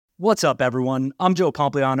What's up, everyone? I'm Joe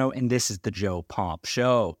Pompliano, and this is the Joe Pomp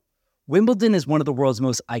Show. Wimbledon is one of the world's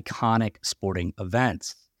most iconic sporting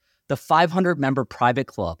events. The 500-member private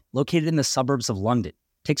club, located in the suburbs of London,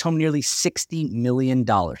 takes home nearly $60 million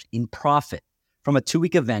in profit from a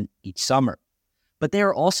two-week event each summer. But they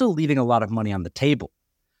are also leaving a lot of money on the table.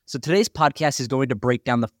 So today's podcast is going to break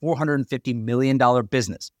down the $450 million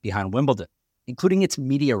business behind Wimbledon, including its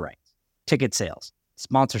media rights, ticket sales,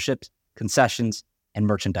 sponsorships, concessions, and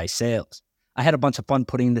merchandise sales. I had a bunch of fun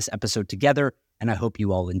putting this episode together, and I hope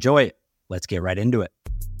you all enjoy it. Let's get right into it.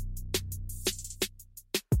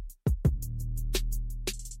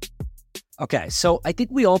 Okay, so I think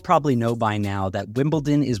we all probably know by now that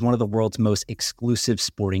Wimbledon is one of the world's most exclusive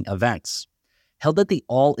sporting events. Held at the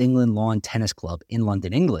All England Lawn Tennis Club in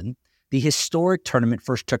London, England, the historic tournament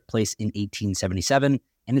first took place in 1877,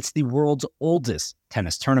 and it's the world's oldest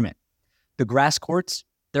tennis tournament. The grass courts,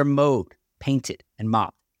 they're mowed, painted, and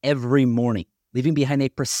mopped every morning, leaving behind a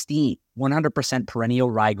pristine 100% perennial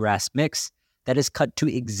ryegrass mix that is cut to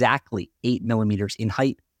exactly 8 millimeters in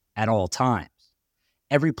height at all times.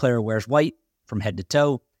 Every player wears white from head to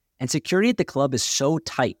toe, and security at the club is so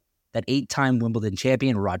tight that 8-time Wimbledon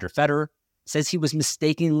champion Roger Federer says he was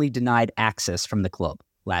mistakenly denied access from the club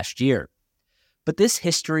last year. But this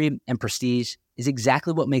history and prestige is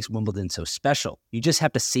exactly what makes Wimbledon so special. You just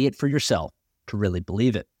have to see it for yourself to really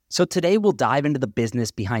believe it. So today we'll dive into the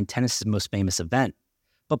business behind tennis's most famous event.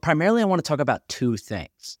 But primarily I want to talk about two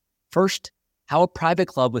things. First, how a private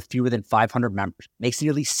club with fewer than 500 members makes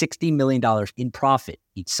nearly $60 million in profit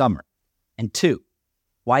each summer. And two,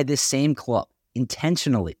 why this same club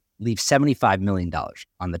intentionally leaves $75 million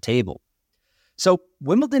on the table. So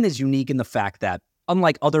Wimbledon is unique in the fact that,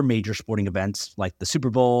 unlike other major sporting events like the Super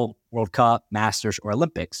Bowl, World Cup, Masters, or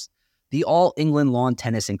Olympics, the All England Lawn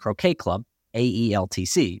Tennis and Croquet Club,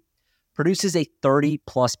 AELTC, produces a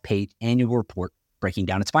 30-plus page annual report breaking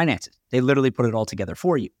down its finances. They literally put it all together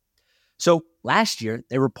for you. So last year,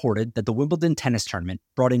 they reported that the Wimbledon tennis tournament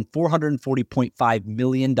brought in $440.5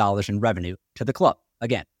 million in revenue to the club.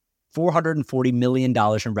 Again, $440 million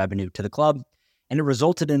in revenue to the club, and it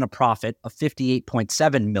resulted in a profit of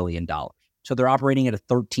 $58.7 million. So they're operating at a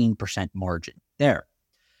 13% margin there.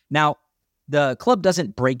 Now, the club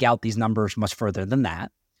doesn't break out these numbers much further than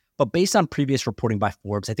that, but based on previous reporting by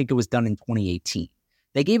Forbes, I think it was done in 2018,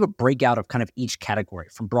 they gave a breakout of kind of each category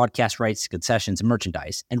from broadcast rights, concessions, and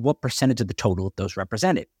merchandise, and what percentage of the total those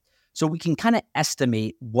represented. So we can kind of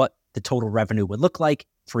estimate what the total revenue would look like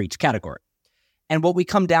for each category. And what we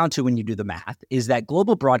come down to when you do the math is that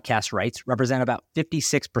global broadcast rights represent about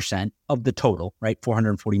 56% of the total, right?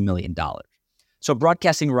 $440 million. So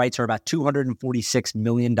broadcasting rights are about $246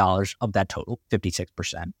 million of that total,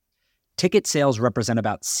 56%. Ticket sales represent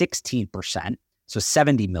about 16%, so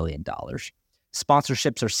 $70 million.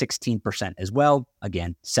 Sponsorships are 16% as well,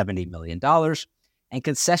 again, $70 million. And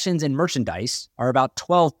concessions and merchandise are about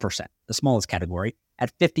 12%, the smallest category,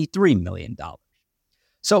 at $53 million.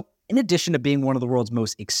 So in addition to being one of the world's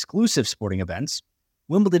most exclusive sporting events,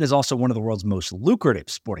 Wimbledon is also one of the world's most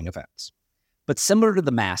lucrative sporting events. But similar to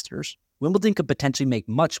the Masters, Wimbledon could potentially make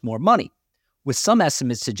much more money, with some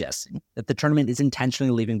estimates suggesting that the tournament is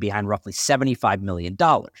intentionally leaving behind roughly $75 million.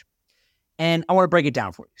 And I want to break it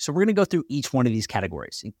down for you. So we're going to go through each one of these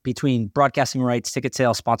categories between broadcasting rights, ticket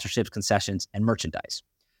sales, sponsorships, concessions, and merchandise.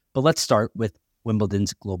 But let's start with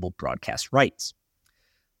Wimbledon's global broadcast rights.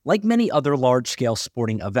 Like many other large-scale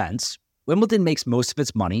sporting events, Wimbledon makes most of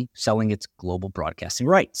its money selling its global broadcasting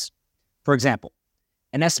rights. For example,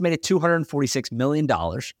 an estimated $246 million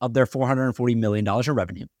of their $440 million in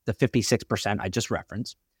revenue, the 56% I just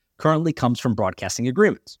referenced, currently comes from broadcasting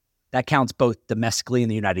agreements. That counts both domestically in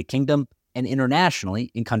the United Kingdom and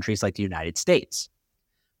internationally in countries like the United States.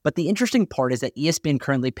 But the interesting part is that ESPN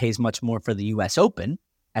currently pays much more for the US Open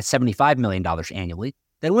at $75 million annually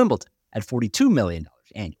than Wimbledon at $42 million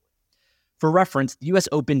annually. For reference, the US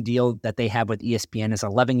Open deal that they have with ESPN is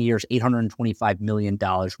 11 years, $825 million,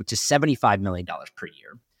 which is $75 million per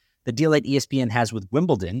year. The deal that ESPN has with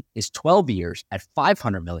Wimbledon is 12 years at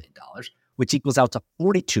 $500 million, which equals out to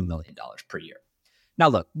 $42 million per year. Now,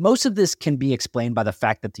 look, most of this can be explained by the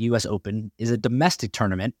fact that the US Open is a domestic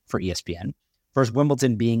tournament for ESPN, versus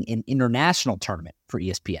Wimbledon being an international tournament for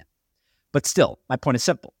ESPN. But still, my point is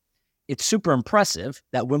simple. It's super impressive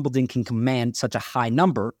that Wimbledon can command such a high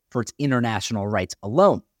number for its international rights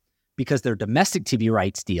alone, because their domestic TV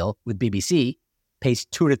rights deal with BBC pays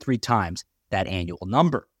 2 to 3 times that annual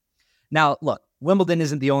number. Now, look, Wimbledon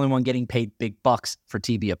isn't the only one getting paid big bucks for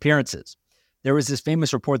TV appearances. There was this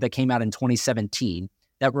famous report that came out in 2017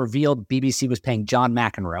 that revealed BBC was paying John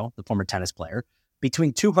McEnroe, the former tennis player,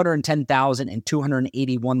 between 210,000 and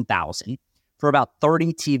 281,000 for about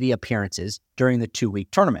 30 TV appearances during the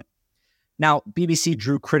 2-week tournament. Now, BBC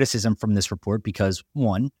drew criticism from this report because,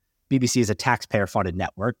 one, BBC is a taxpayer-funded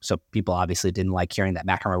network, so people obviously didn't like hearing that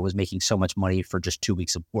McEnroe was making so much money for just 2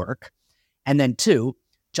 weeks of work. And then two,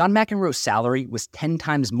 John McEnroe's salary was 10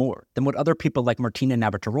 times more than what other people like Martina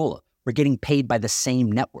Navratilova were getting paid by the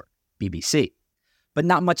same network, BBC. But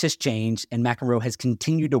not much has changed, and McEnroe has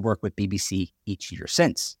continued to work with BBC each year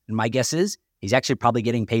since. And my guess is he's actually probably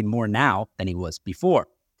getting paid more now than he was before.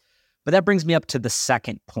 But that brings me up to the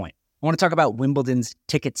second point. I want to talk about Wimbledon's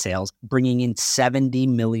ticket sales bringing in $70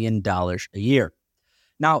 million a year.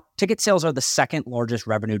 Now, ticket sales are the second largest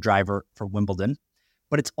revenue driver for Wimbledon,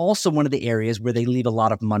 but it's also one of the areas where they leave a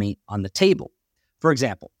lot of money on the table. For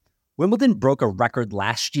example, Wimbledon broke a record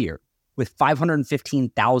last year with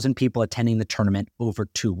 515,000 people attending the tournament over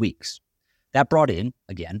 2 weeks. That brought in,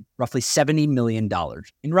 again, roughly $70 million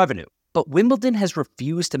in revenue. But Wimbledon has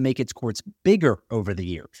refused to make its courts bigger over the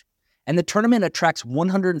years, and the tournament attracts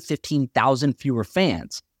 115,000 fewer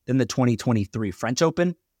fans than the 2023 French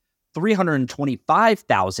Open,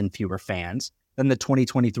 325,000 fewer fans than the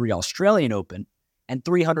 2023 Australian Open, and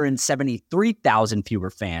 373,000 fewer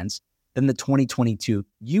fans than the 2022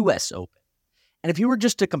 US Open. And if you were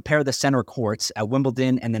just to compare the center courts at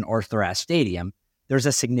Wimbledon and then Arthur Ashe Stadium, there's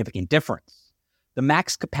a significant difference. The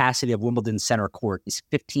max capacity of Wimbledon's center court is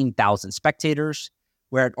 15,000 spectators,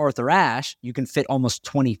 where at Arthur Ashe, you can fit almost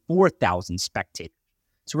 24,000 spectators.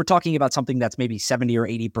 So we're talking about something that's maybe 70 or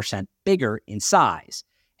 80% bigger in size.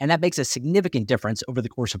 And that makes a significant difference over the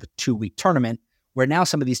course of a 2-week tournament, where now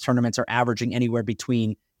some of these tournaments are averaging anywhere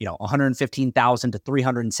between 115,000 to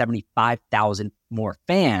 375,000 more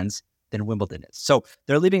fans than Wimbledon is. So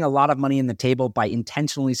they're leaving a lot of money on the table by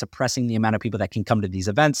intentionally suppressing the amount of people that can come to these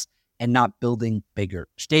events and not building bigger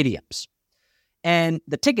stadiums. And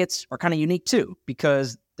the tickets are kind of unique too,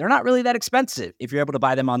 because they're not really that expensive if you're able to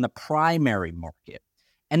buy them on the primary market.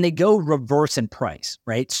 And they go reverse in price,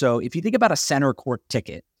 right? So if you think about a center court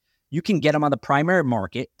ticket, you can get them on the primary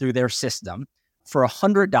market through their system for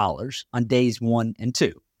 $100 on days 1 and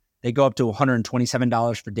 2. They go up to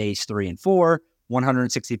 $127 for days 3 and 4,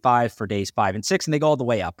 $165 for days 5 and 6, and they go all the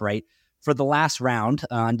way up, right? For the last round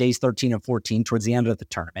on days 13 and 14, towards the end of the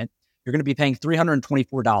tournament, you're going to be paying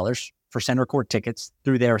 $324 for center court tickets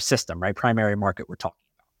through their system, right? Primary market we're talking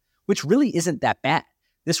about, which really isn't that bad.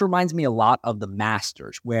 This reminds me a lot of the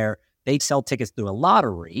Masters, where they sell tickets through a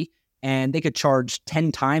lottery and they could charge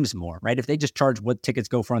 10 times more, right? If they just charge what tickets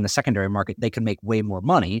go for on the secondary market, they could make way more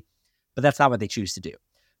money, but that's not what they choose to do.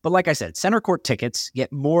 But like I said, center court tickets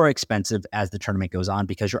get more expensive as the tournament goes on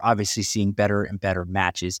because you're obviously seeing better and better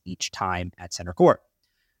matches each time at center court.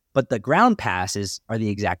 But the ground passes are the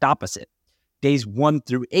exact opposite. Days 1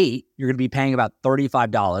 through 8, you're going to be paying about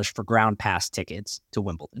 $35 for ground pass tickets to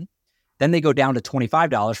Wimbledon. Then they go down to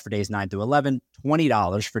 $25 for days 9 through 11,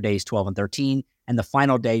 $20 for days 12 and 13, and the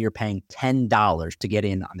final day you're paying $10 to get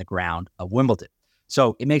in on the ground of Wimbledon.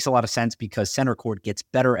 So it makes a lot of sense because center court gets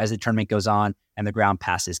better as the tournament goes on and the ground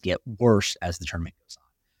passes get worse as the tournament goes on.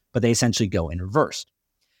 But they essentially go in reverse.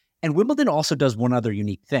 And Wimbledon also does one other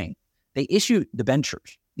unique thing. They issue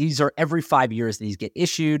debentures. These are every 5 years these get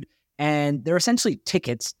issued, and they're essentially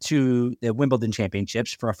tickets to the Wimbledon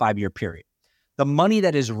championships for a 5-year period. The money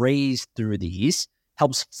that is raised through these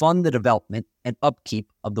helps fund the development and upkeep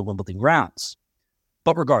of the Wimbledon grounds.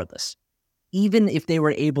 But regardless, even if they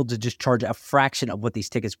were able to just charge a fraction of what these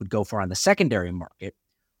tickets would go for on the secondary market,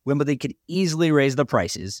 Wimbledon could easily raise the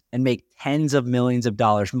prices and make tens of millions of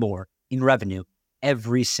dollars more in revenue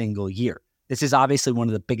every single year. This is obviously one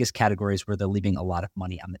of the biggest categories where they're leaving a lot of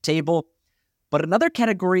money on the table. But another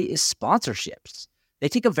category is sponsorships. They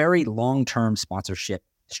take a very long-term sponsorship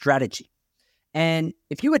strategy. And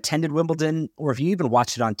if you attended Wimbledon or if you even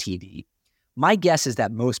watched it on TV, my guess is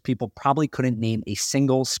that most people probably couldn't name a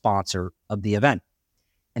single sponsor of the event.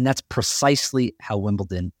 And that's precisely how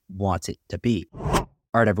Wimbledon wants it to be. All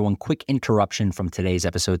right, everyone, quick interruption from today's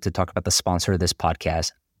episode to talk about the sponsor of this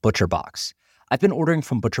podcast, ButcherBox. I've been ordering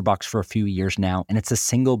from ButcherBox for a few years now, and it's the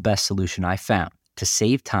single best solution I've found to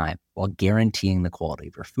save time while guaranteeing the quality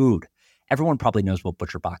of your food. Everyone probably knows what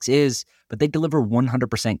ButcherBox is, but they deliver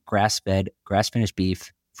 100% grass-fed, grass-finished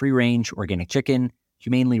beef, free-range organic chicken,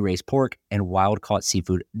 humanely raised pork, and wild-caught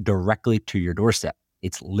seafood directly to your doorstep.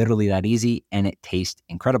 It's literally that easy, and it tastes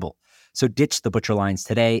incredible. So ditch the butcher lines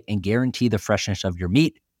today and guarantee the freshness of your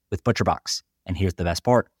meat with ButcherBox. And here's the best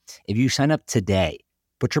part. If you sign up today,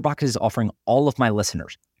 ButcherBox is offering all of my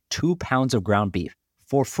listeners 2 pounds of ground beef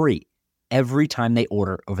for free every time they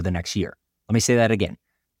order over the next year. Let me say that again.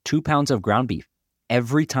 2 pounds of ground beef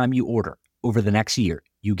every time you order over the next year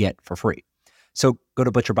you get for free. So go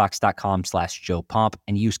to butcherbox.com/JoePomp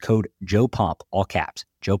and use code JoePomp, all caps,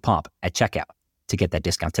 JoePomp at checkout to get that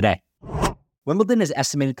discount today. Wimbledon is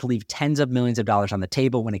estimated to leave tens of millions of dollars on the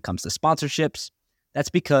table when it comes to sponsorships. That's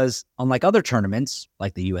because, unlike other tournaments,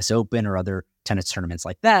 like the US Open or other tennis tournaments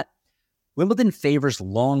like that, Wimbledon favors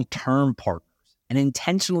long-term partners and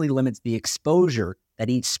intentionally limits the exposure that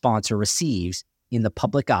each sponsor receives in the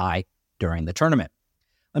public eye during the tournament.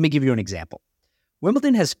 Let me give you an example.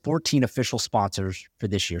 Wimbledon has 14 official sponsors for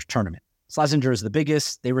this year's tournament. Schlesinger is the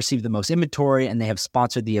biggest. They receive the most inventory, and they have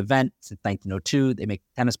sponsored the event since 1902. They make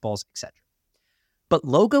tennis balls, etc. But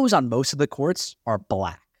logos on most of the courts are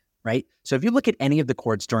black, right? So if you look at any of the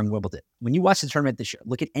courts during Wimbledon, when you watch the tournament this year,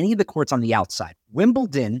 look at any of the courts on the outside.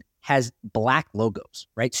 Wimbledon has black logos,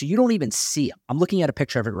 right? So you don't even see them. I'm looking at a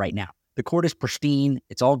picture of it right now. The court is pristine.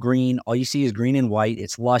 It's all green. All you see is green and white.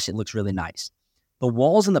 It's lush. It looks really nice. The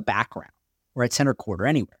walls in the background, or at center court or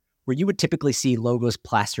anywhere, where you would typically see logos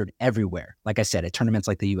plastered everywhere, like I said, at tournaments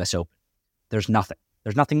like the US Open, there's nothing.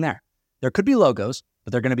 There's nothing there. There could be logos,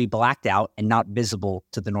 but they're going to be blacked out and not visible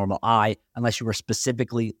to the normal eye unless you were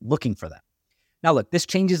specifically looking for them. Now, look, this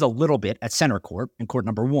changes a little bit at center court. In court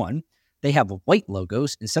number 1, they have white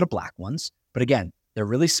logos instead of black ones. But again, they're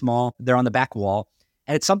really small. They're on the back wall.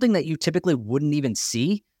 And it's something that you typically wouldn't even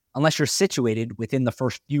see unless you're situated within the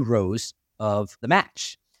first few rows of the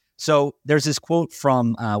match. So there's this quote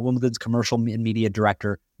from Wimbledon's commercial and media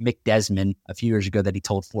director, Mick Desmond, a few years ago that he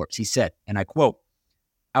told Forbes. He said, and I quote,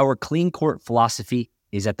 "Our clean court philosophy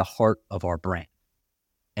is at the heart of our brand,"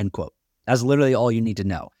 end quote. That's literally all you need to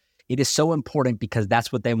know. It is so important because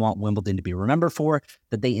that's what they want Wimbledon to be remembered for,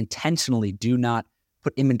 that they intentionally do not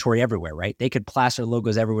put inventory everywhere, right? They could plaster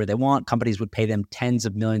logos everywhere they want. Companies would pay them tens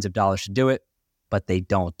of millions of dollars to do it, but they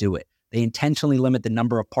don't do it. They intentionally limit the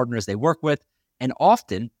number of partners they work with and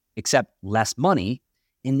often accept less money,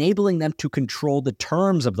 enabling them to control the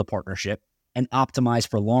terms of the partnership and optimize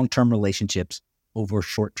for long-term relationships over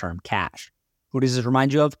short-term cash. Who does this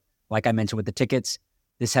remind you of? Like I mentioned with the tickets,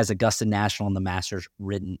 this has Augusta National and the Masters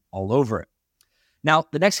written all over it. Now,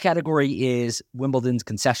 the next category is Wimbledon's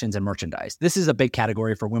concessions and merchandise. This is a big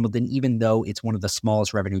category for Wimbledon, even though it's one of the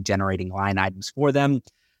smallest revenue-generating line items for them.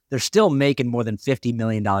 They're still making more than $50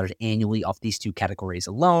 million annually off these two categories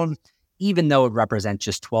alone, even though it represents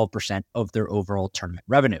just 12% of their overall tournament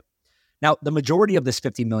revenue. Now, the majority of this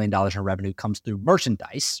 $50 million in revenue comes through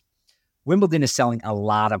merchandise. Wimbledon is selling a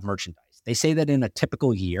lot of merchandise. They say that in a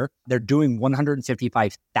typical year, they're doing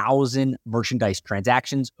 155,000 merchandise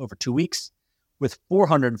transactions over 2 weeks, with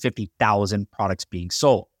 450,000 products being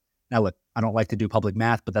sold. Now, look, I don't like to do public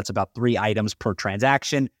math, but that's about 3 items per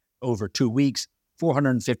transaction over 2 weeks,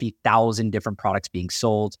 450,000 different products being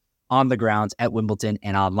sold on the grounds at Wimbledon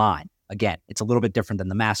and online. Again, it's a little bit different than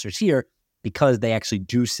the Masters here because they actually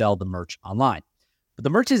do sell the merch online. But the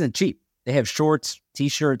merch isn't cheap. They have shorts,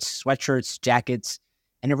 t-shirts, sweatshirts, jackets,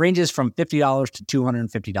 and it ranges from $50 to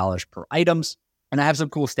 $250 per items. And I have some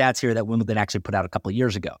cool stats here that Wimbledon actually put out a couple of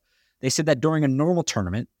years ago. They said that during a normal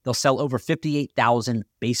tournament, they'll sell over 58,000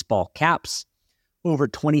 baseball caps, over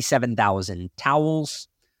 27,000 towels.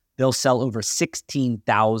 They'll sell over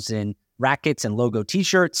 16,000 rackets and logo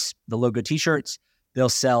t-shirts, the logo t-shirts. They'll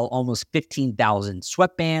sell almost 15,000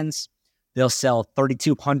 sweatbands. They'll sell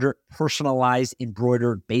 3,200 personalized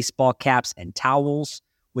embroidered baseball caps and towels,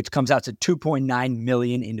 which comes out to 2.9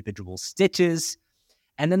 million individual stitches.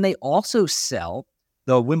 And then they also sell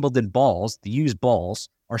the Wimbledon balls. The used balls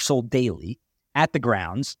are sold daily at the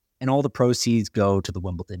grounds, and all the proceeds go to the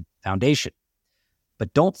Wimbledon Foundation.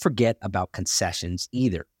 But don't forget about concessions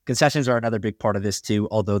either. Concessions are another big part of this too,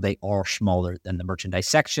 although they are smaller than the merchandise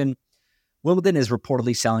section. Wimbledon is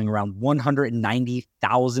reportedly selling around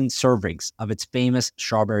 190,000 servings of its famous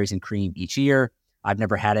strawberries and cream each year. I've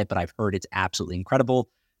never had it, but I've heard it's absolutely incredible.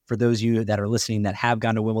 For those of you that are listening that have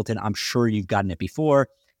gone to Wimbledon, I'm sure you've gotten it before.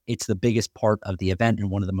 It's the biggest part of the event and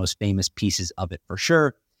one of the most famous pieces of it for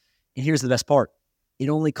sure. And here's the best part. It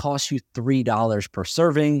only costs you $3 per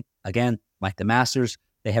serving. Again, like the Masters,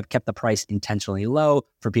 they have kept the price intentionally low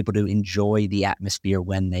for people to enjoy the atmosphere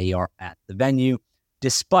when they are at the venue,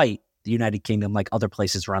 despite the United Kingdom, like other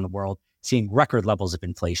places around the world, seeing record levels of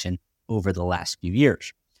inflation over the last few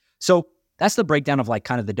years. So that's the breakdown of like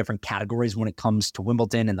kind of the different categories when it comes to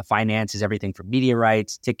Wimbledon and the finances, everything from media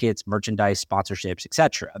rights, tickets, merchandise, sponsorships,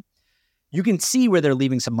 etc. You can see where they're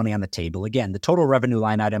leaving some money on the table. Again, the total revenue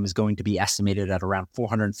line item is going to be estimated at around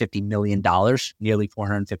 $450 million, nearly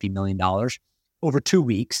 $450 million over 2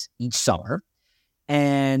 weeks each summer.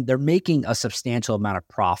 And they're making a substantial amount of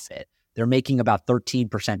profit. They're making about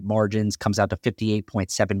 13% margins, comes out to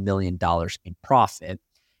 $58.7 million in profit.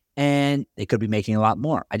 and they could be making a lot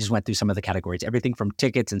more. I just went through some of the categories, everything from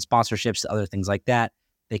tickets and sponsorships to other things like that.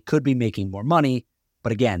 They could be making more money,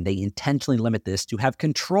 but again, they intentionally limit this to have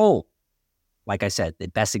control. Like I said, the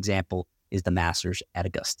best example is the Masters at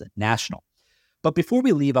Augusta National. But before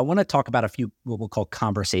we leave, I want to talk about a few what we'll call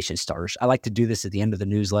conversation starters. I like to do this at the end of the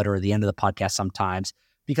newsletter or the end of the podcast sometimes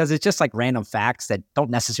because it's just like random facts that don't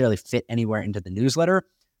necessarily fit anywhere into the newsletter,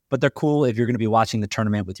 but they're cool if you're going to be watching the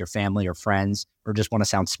tournament with your family or friends or just want to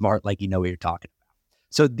sound smart like you know what you're talking about.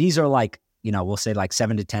 So these are like, we'll say like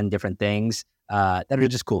 7 to 10 different things that are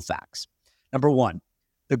just cool facts. Number one,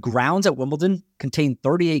 the grounds at Wimbledon contain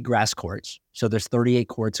 38 grass courts. So there's 38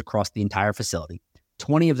 courts across the entire facility.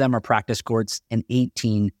 20 of them are practice courts and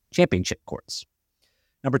 18 championship courts.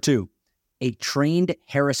 Number two, a trained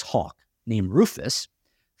Harris hawk named Rufus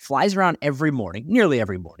flies around every morning, nearly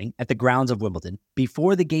every morning, at the grounds of Wimbledon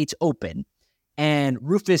before the gates open, and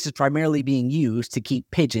Rufus is primarily being used to keep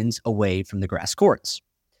pigeons away from the grass courts.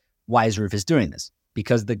 Why is Rufus doing this?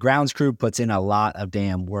 Because the grounds crew puts in a lot of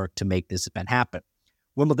damn work to make this event happen.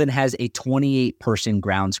 Wimbledon has a 28-person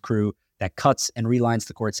grounds crew that cuts and relines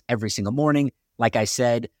the courts every single morning. Like I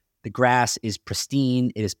said, the grass is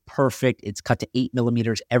pristine. It is perfect. It's cut to 8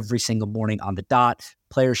 millimeters every single morning on the dot.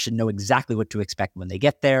 Players should know exactly what to expect when they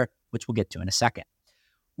get there, which we'll get to in a second.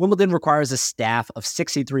 Wimbledon requires a staff of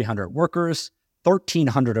 6,300 workers.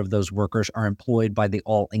 1,300 of those workers are employed by the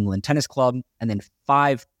All England Tennis Club, and then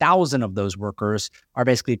 5,000 of those workers are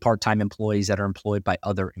basically part-time employees that are employed by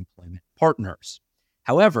other employment partners.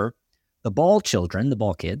 However, the ball children, the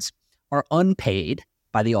ball kids, are unpaid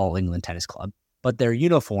by the All England Tennis Club, but their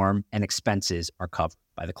uniform and expenses are covered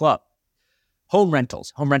by the club. Home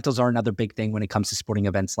rentals. Home rentals are another big thing when it comes to sporting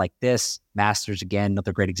events like this. Masters, again,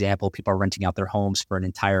 another great example. People are renting out their homes for an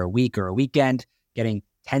entire week or a weekend, getting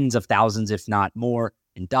tens of thousands, if not more,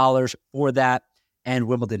 in dollars for that. And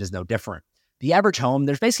Wimbledon is no different. The average home,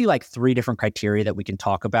 there's basically like 3 different criteria that we can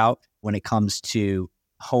talk about when it comes to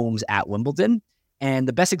homes at Wimbledon. And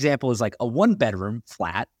the best example is like a 1-bedroom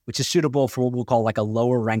flat, which is suitable for what we'll call like a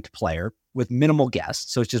lower ranked player with minimal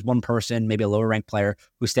guests. So it's just one person, maybe a lower ranked player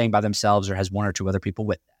who's staying by themselves or has 1 or 2 other people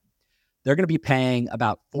with them. They're going to be paying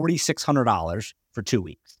about $4,600 for 2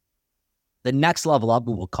 weeks. The next level up,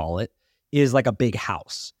 we'll call it, is like a big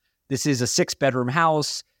house. This is a 6-bedroom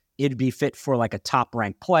house. It'd be fit for like a top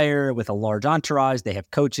ranked player with a large entourage. They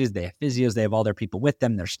have coaches, they have physios, they have all their people with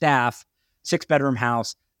them, their staff. 6-bedroom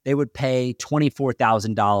house. They would pay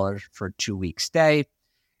 $24,000 for a 2-week stay.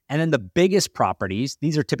 And then the biggest properties,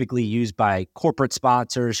 these are typically used by corporate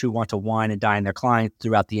sponsors who want to wine and dine their clients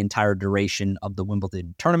throughout the entire duration of the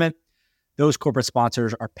Wimbledon tournament. Those corporate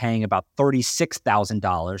sponsors are paying about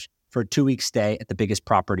 $36,000 for a 2-week stay at the biggest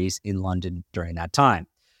properties in London during that time.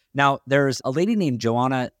 Now, there's a lady named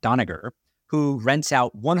Joanna Doniger who rents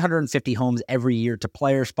out 150 homes every year to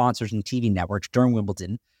players, sponsors, and TV networks during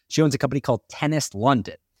Wimbledon. She owns a company called Tennis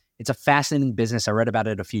London. It's a fascinating business. I read about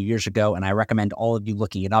it a few years ago, and I recommend all of you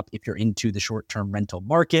looking it up if you're into the short-term rental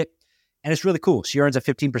market. And it's really cool. She earns a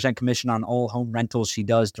 15% commission on all home rentals she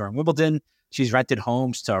does during Wimbledon. She's rented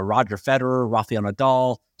homes to Roger Federer, Rafael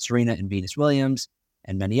Nadal, Serena and Venus Williams,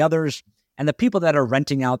 and many others. And the people that are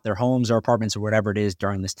renting out their homes or apartments or whatever it is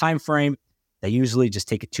during this time frame, they usually just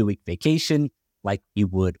take a 2-week vacation like you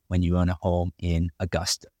would when you own a home in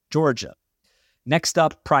Augusta, Georgia. Next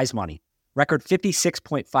up, prize money. Record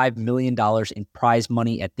 $56.5 million in prize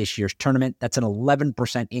money at this year's tournament. That's an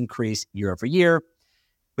 11% increase year over year,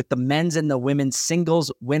 with the men's and the women's singles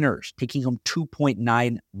winners taking home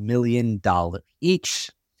 $2.9 million each.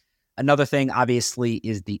 Another thing, obviously,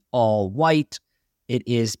 is the all-white. It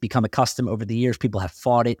is become a custom over the years. People have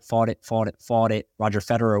fought it. Roger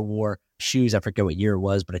Federer wore shoes. I forget what year it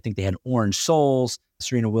was, but I think they had orange soles.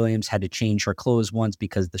 Serena Williams had to change her clothes once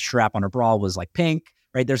because the strap on her bra was like pink,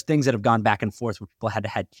 right? There's things that have gone back and forth where people had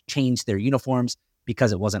to change their uniforms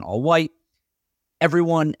because it wasn't all white.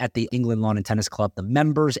 Everyone at the England Lawn and Tennis Club, the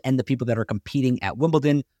members and the people that are competing at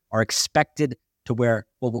Wimbledon, are expected to wear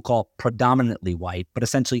what we'll call predominantly white, but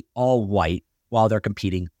essentially all white while they're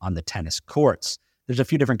competing on the tennis courts. There's a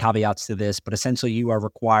few different caveats to this, but essentially you are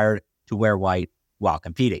required to wear white while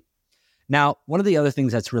competing. Now, one of the other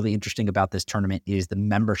things that's really interesting about this tournament is the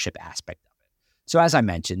membership aspect of it. So as I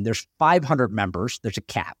mentioned, there's 500 members. There's a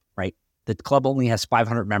cap, right? The club only has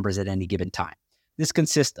 500 members at any given time. This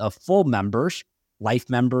consists of full members, life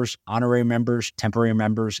members, honorary members, temporary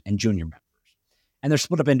members, and junior members. And they're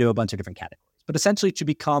split up into a bunch of different categories. But essentially, to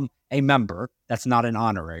become a member, that's not an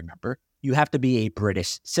honorary member, you have to be a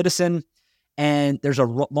British citizen. And there's a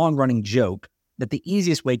long-running joke that the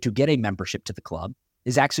easiest way to get a membership to the club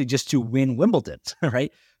is actually just to win Wimbledon,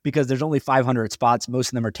 right? because there's only 500 spots. Most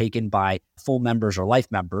of them are taken by full members or life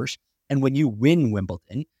members. And when you win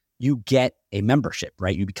Wimbledon, you get a membership,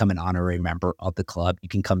 right? You become an honorary member of the club. You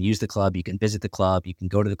can come use the club. You can visit the club. You can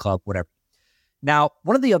go to the club, whatever. Now,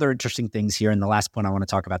 one of the other interesting things here, and the last point I want to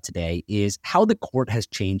talk about today, is how the court has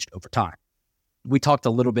changed over time. We talked a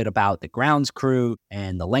little bit about the grounds crew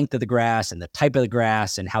and the length of the grass and the type of the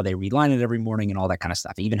grass and how they reline it every morning and all that kind of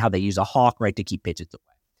stuff, even how they use a hawk, right, to keep pigeons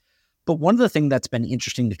away. But one of the things that's been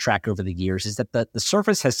interesting to track over the years is that the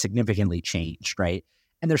surface has significantly changed, right?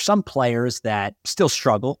 And there's some players that still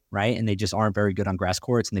struggle, right? And they just aren't very good on grass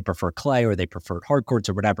courts and they prefer clay or they prefer hard courts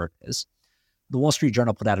or whatever it is. The Wall Street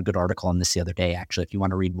Journal put out a good article on this the other day, actually, if you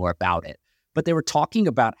want to read more about it. But they were talking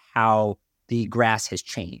about how the grass has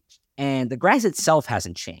changed. And the grass itself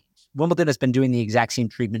hasn't changed. Wimbledon has been doing the exact same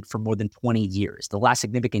treatment for more than 20 years. The last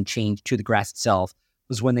significant change to the grass itself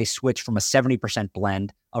was when they switched from a 70%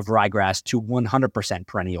 blend of ryegrass to 100%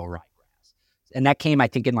 perennial ryegrass. And that came, I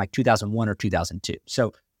think, in like 2001 or 2002.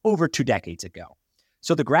 So over 2 decades ago.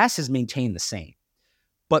 So the grass has maintained the same.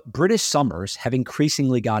 But British summers have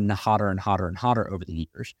increasingly gotten hotter and hotter and hotter over the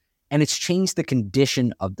years, and it's changed the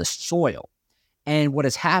condition of the soil. And what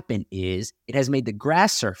has happened is it has made the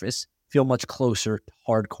grass surface feel much closer to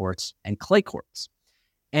hard courts and clay courts.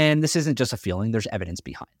 And this isn't just a feeling, there's evidence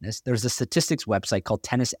behind this. There's a statistics website called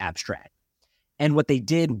Tennis Abstract. And what they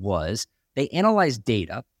did was they analyzed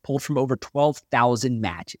data pulled from over 12,000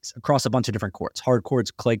 matches across a bunch of different courts, hard courts,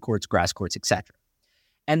 clay courts, grass courts, etc.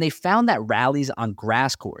 And they found that rallies on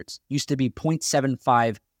grass courts used to be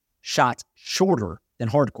 0.75 shots shorter than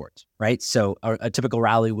hard courts, right? So a typical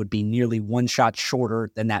rally would be nearly 1 shot shorter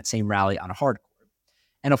than that same rally on a hard court,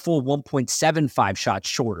 and a full 1.75 shots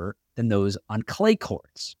shorter than those on clay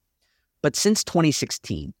courts. But since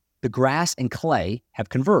 2016, the grass and clay have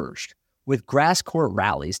converged, with grass court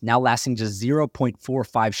rallies now lasting just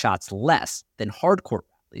 0.45 shots less than hard court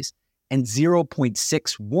rallies and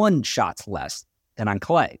 0.61 shots less than on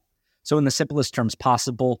clay. So in the simplest terms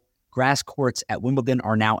possible, grass courts at Wimbledon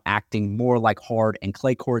are now acting more like hard and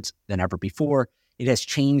clay courts than ever before. It has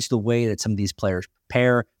changed the way that some of these players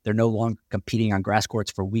prepare. They're no longer competing on grass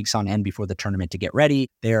courts for weeks on end before the tournament to get ready.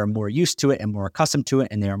 They are more used to it and more accustomed to it,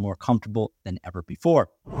 and they are more comfortable than ever before.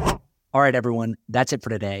 All right, everyone, that's it for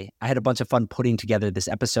today. I had a bunch of fun putting together this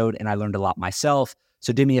episode, and I learned a lot myself.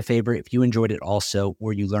 So do me a favor, if you enjoyed it also,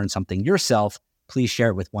 or you learned something yourself, please share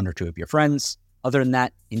it with 1 or 2 of your friends. Other than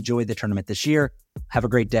that, enjoy the tournament this year. Have a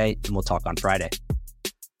great day, and we'll talk on Friday.